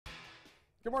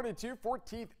Good morning to you.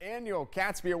 14th Annual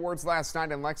Catsby Awards last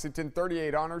night in Lexington.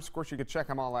 38 honors. Of course, you can check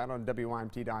them all out on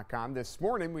WYMT.com. This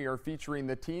morning, we are featuring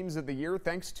the teams of the year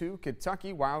thanks to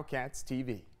Kentucky Wildcats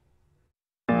TV.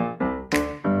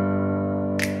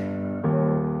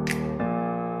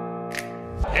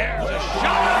 There's a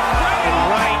shot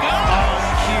right on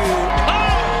cue. Oh!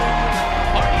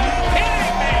 Are you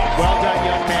kidding me? Well done,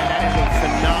 young man. That is a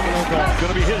phenomenal goal.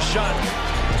 Going to be his shot.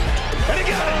 And he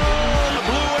got it! The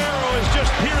blue arrow has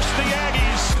just pierced the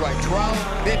Aggies. Like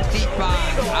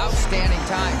 12:55. Outstanding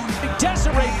time.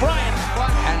 Desiree Bryant.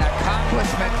 An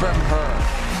accomplishment from her.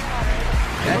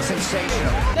 That's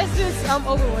sensational. That's just, I'm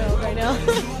overwhelmed right now.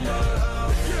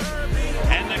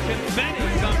 And the confetti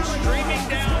comes streaming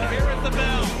down here at the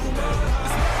bell.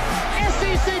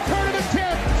 SEC Tournament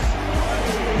champs.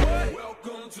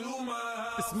 Welcome to my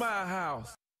house. It's my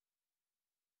house.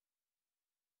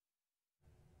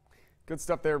 Good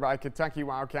stuff there by Kentucky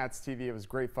Wildcats TV. It was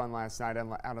great fun last night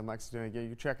out in Lexington. Again, you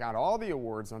can check out all the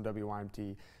awards on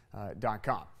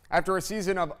WYMT.com. After a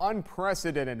season of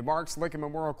unprecedented marks, Lincoln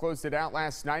Memorial closed it out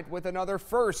last night with another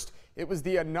first. It was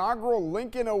the inaugural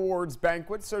Lincoln Awards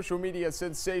banquet. Social media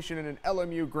sensation and an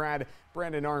LMU grad,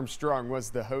 Brandon Armstrong, was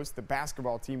the host. The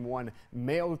basketball team won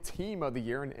Male Team of the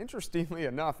Year, and interestingly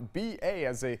enough, BA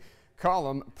as a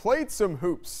column played some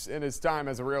hoops in his time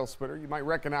as a rail splitter. You might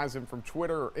recognize him from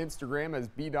Twitter or Instagram as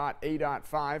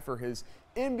B.A.5 for his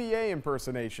NBA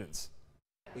impersonations.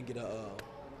 We get a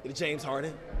James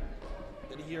Harden,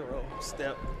 get a Euro,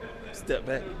 step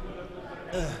back.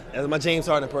 That's my James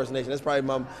Harden impersonation. That's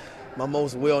probably my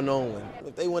most well-known one.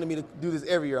 If they wanted me to do this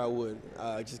every year, I would.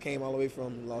 I just came all the way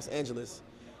from Los Angeles,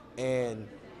 and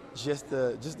just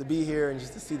to be here and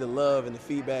just to see the love and the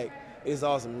feedback, it's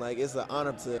awesome. Like, it's an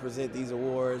honor to present these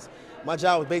awards. My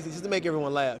job was basically just to make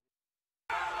everyone laugh.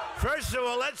 First of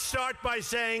all, let's start by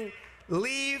saying,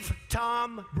 leave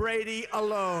Tom Brady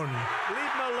alone. Leave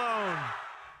him alone.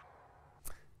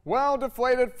 Well,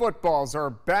 deflated footballs are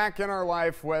back in our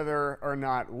life, whether or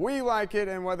not we like it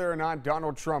and whether or not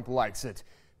Donald Trump likes it.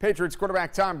 Patriots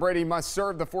quarterback Tom Brady must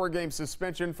serve the 4-game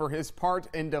suspension for his part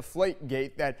in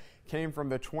Deflategate that came from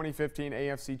the 2015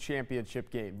 AFC Championship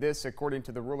game. This, according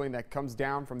to the ruling that comes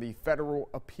down from the Federal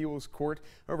Appeals Court,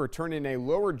 overturning a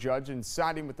lower judge and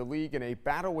siding with the league in a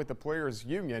battle with the players'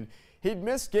 union. He'd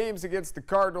miss games against the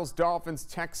Cardinals, Dolphins,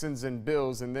 Texans, and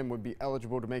Bills, and then would be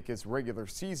eligible to make his regular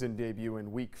season debut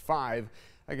in Week 5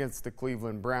 against the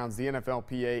Cleveland Browns. The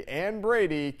NFLPA and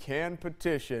Brady can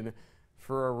petition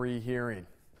for a rehearing.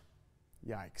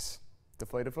 Yikes.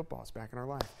 Deflated football is back in our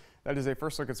life. That is a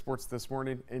first look at sports this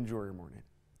morning. Enjoy your morning.